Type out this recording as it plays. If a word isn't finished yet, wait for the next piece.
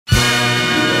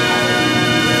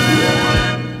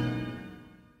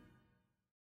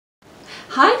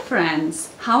Hi friends,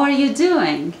 how are you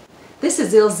doing? This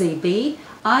is Ilze Be.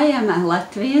 I am a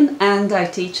Latvian and I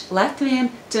teach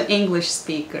Latvian to English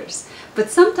speakers. But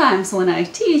sometimes when I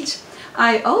teach,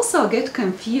 I also get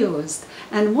confused.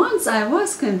 And once I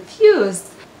was confused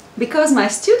because my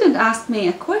student asked me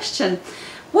a question,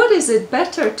 what is it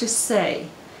better to say?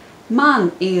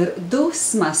 Man ir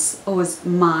dusmas uz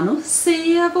manu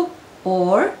sievu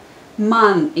or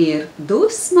man ir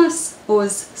dusmas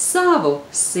uz savu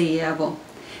sievu.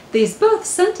 These both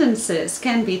sentences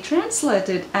can be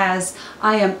translated as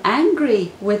I am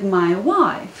angry with my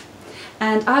wife.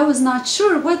 And I was not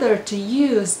sure whether to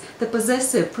use the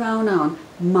possessive pronoun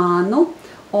manu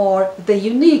or the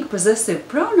unique possessive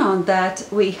pronoun that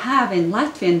we have in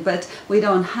Latvian but we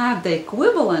don't have the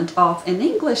equivalent of in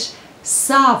English,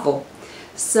 savu.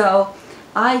 So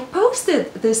I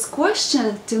posted this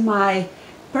question to my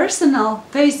personal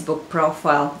Facebook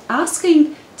profile,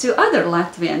 asking to other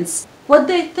Latvians what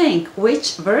they think,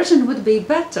 which version would be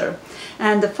better.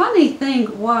 And the funny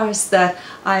thing was that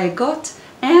I got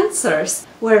answers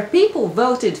where people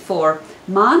voted for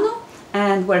manu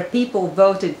and where people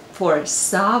voted for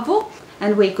savu,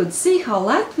 and we could see how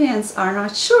Latvians are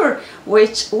not sure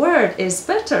which word is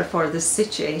better for this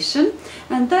situation.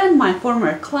 And then my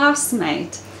former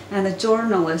classmate and the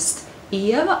journalist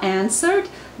Ieva answered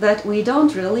that we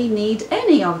don't really need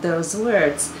any of those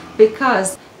words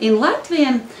because in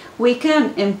Latvian we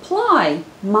can imply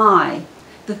my.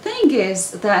 The thing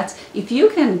is that if you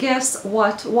can guess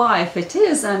what wife it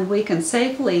is, and we can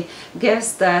safely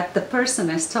guess that the person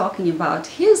is talking about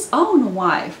his own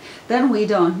wife, then we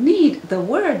don't need the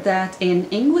word that in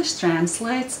English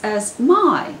translates as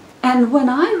my. And when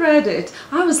I read it,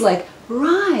 I was like,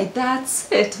 right,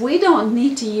 that's it. We don't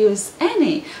need to use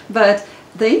any. But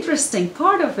the interesting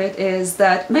part of it is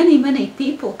that many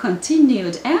people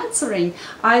continued answering,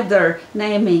 either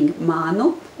naming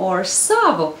manu or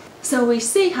savu. So we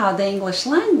see how the English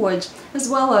language as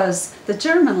well as the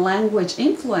German language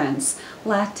influence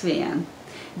Latvian.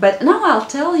 But now I'll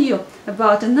tell you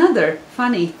about another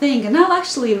funny thing, and I'll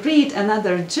actually read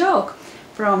another joke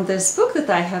from this book that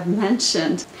I have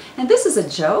mentioned. And this is a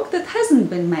joke that hasn't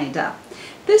been made up.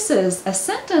 This is a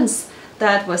sentence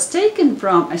that was taken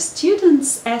from a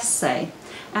student's essay,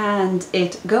 and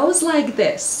it goes like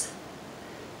this.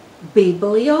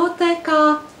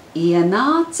 Bibliotēkā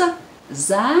ienāca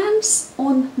zēns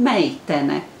un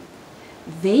meitene.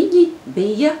 Viņi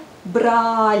bija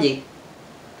brāļi.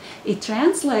 It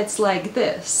translates like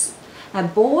this. A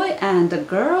boy and a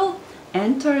girl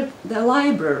entered the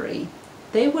library.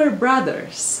 They were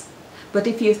brothers. But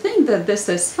if you think that this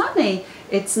is funny,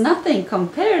 it's nothing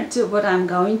compared to what I'm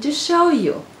going to show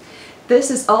you.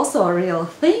 This is also a real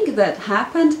thing that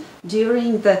happened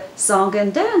during the Song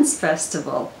and Dance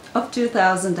Festival of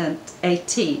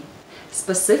 2018.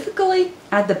 Specifically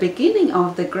at the beginning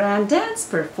of the grand dance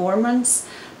performance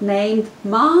named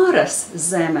Māras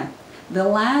Zeme, the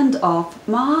land of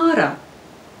Māra.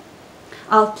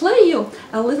 I'll play you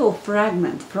a little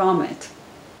fragment from it.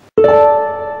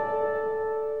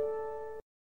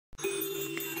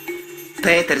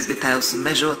 Pēters bija tēvs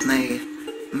mežotnei,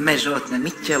 mežotne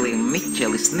Miķelim,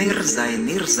 Miķelis Nirzai,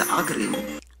 Nirza Agrim.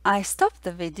 I stopped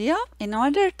the video in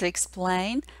order to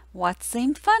explain what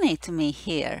seemed funny to me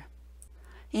here.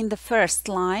 In the first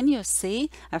line you see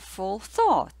a full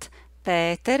thought.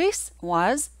 Pēteris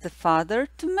was the father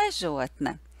to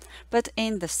mežotne. But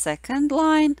in the second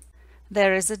line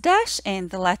there is a dash in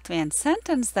the Latvian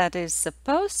sentence that is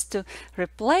supposed to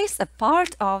replace a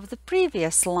part of the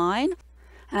previous line.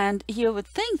 And you would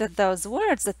think that those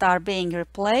words that are being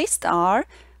replaced are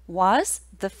was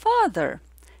the father.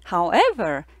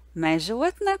 However,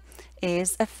 mežotne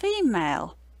is a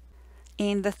female.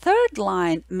 In the third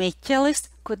line, Miķelis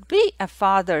could be a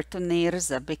father to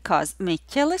Nirza because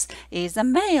Miķelis is a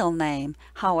male name.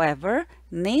 However,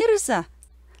 Nirza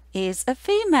is a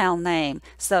female name,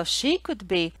 so she could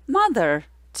be mother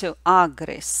to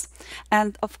Agris.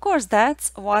 And of course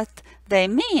that's what they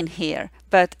mean here,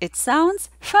 but it sounds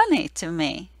funny to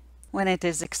me when it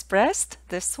is expressed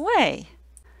this way.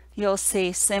 You'll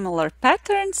see similar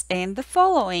patterns in the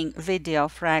following video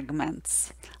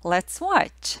fragments. Let's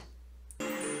watch.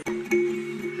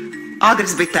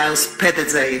 Agris bija tēvs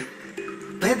Pededzei,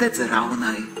 Pededze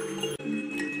Raunai.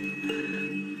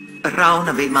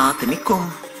 Rauna bija māte Mikum,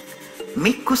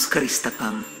 Mikus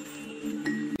Kristapam.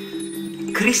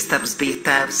 Kristaps bija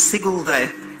tēvs Siguldai,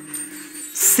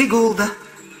 Sigulda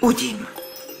Uģim.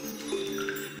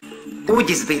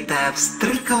 Uģis bija tēvs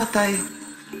Trikātai,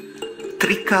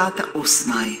 Trikāta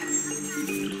Usmai.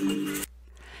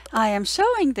 I am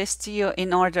showing this to you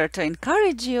in order to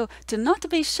encourage you to not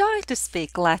be shy to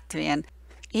speak Latvian.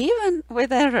 even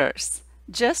with errors.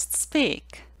 Just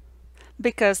speak.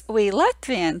 Because we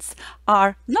Latvians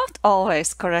are not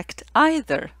always correct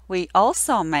either. We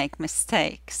also make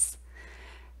mistakes.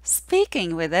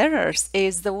 Speaking with errors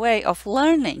is the way of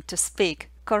learning to speak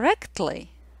correctly.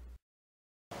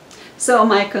 So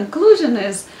my conclusion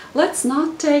is, let's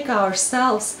not take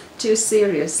ourselves too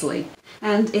seriously.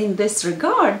 And in this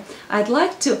regard, I'd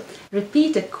like to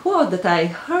repeat a quote that I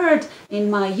heard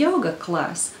in my yoga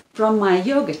class from my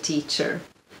yoga teacher.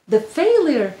 The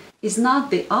failure is not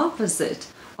the opposite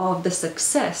of the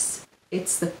success,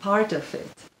 it's the part of it.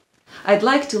 I'd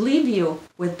like to leave you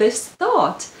with this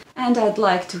thought, and I'd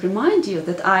like to remind you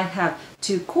that I have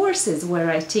 2 courses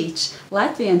where I teach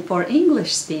Latvian for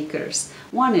English speakers.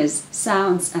 One is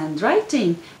Sounds and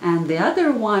Writing, and the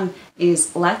other one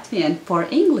is Latvian for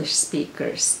English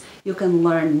speakers. You can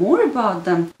learn more about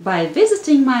them by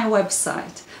visiting my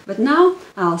website. But now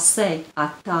I'll say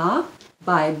atā,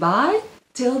 bye-bye,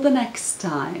 till the next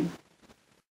time.